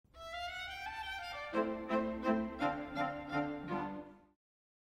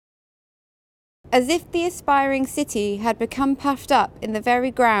as if the aspiring city had become puffed up in the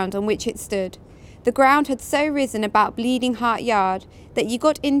very ground on which it stood. The ground had so risen about Bleeding Heart Yard that you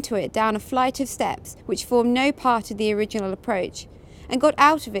got into it down a flight of steps which formed no part of the original approach, and got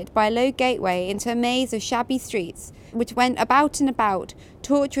out of it by a low gateway into a maze of shabby streets which went about and about,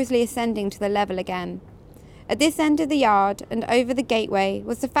 tortuously ascending to the level again. At this end of the yard and over the gateway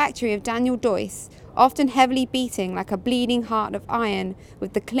was the factory of Daniel Doyce, often heavily beating like a bleeding heart of iron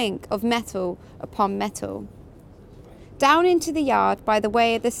with the clink of metal upon metal. Down into the yard by the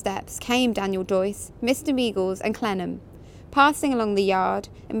way of the steps came Daniel Doyce, Mr. Meagles and Clennam. Passing along the yard,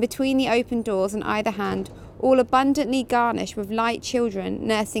 and between the open doors on either hand, all abundantly garnished with light children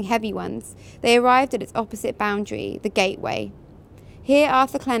nursing heavy ones, they arrived at its opposite boundary, the gateway. Here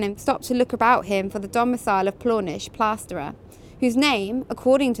Arthur Clennam stopped to look about him for the domicile of Plornish, plasterer, whose name,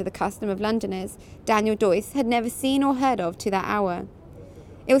 according to the custom of Londoners, Daniel Doyce had never seen or heard of to that hour.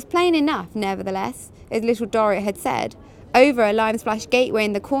 It was plain enough, nevertheless, as Little Dorrit had said, over a lime-splashed gateway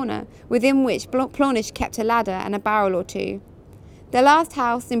in the corner, within which Plornish kept a ladder and a barrel or two. The last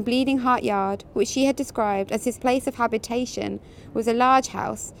house in Bleeding Heart Yard, which she had described as his place of habitation, was a large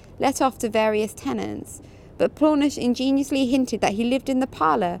house, let off to various tenants, but Plornish ingeniously hinted that he lived in the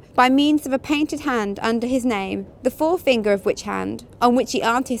parlour by means of a painted hand under his name, the forefinger of which hand, on which the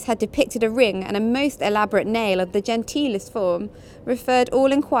artist had depicted a ring and a most elaborate nail of the genteelest form, referred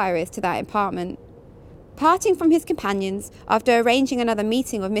all inquirers to that apartment. Parting from his companions, after arranging another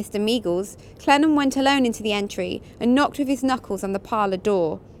meeting with Mr. Meagles, Clennam went alone into the entry and knocked with his knuckles on the parlour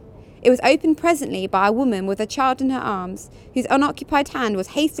door. It was opened presently by a woman with a child in her arms, whose unoccupied hand was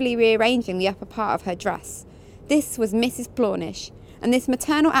hastily rearranging the upper part of her dress. This was Mrs. Plornish, and this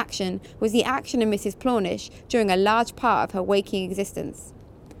maternal action was the action of Mrs. Plornish during a large part of her waking existence.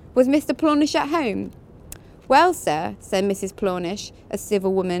 Was Mr. Plornish at home? Well, sir, said Mrs. Plornish, a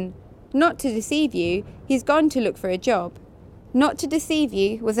civil woman, not to deceive you, he's gone to look for a job. Not to deceive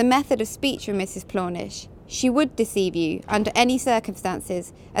you was a method of speech from Mrs. Plornish. She would deceive you, under any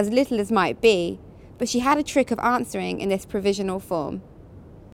circumstances, as little as might be, but she had a trick of answering in this provisional form.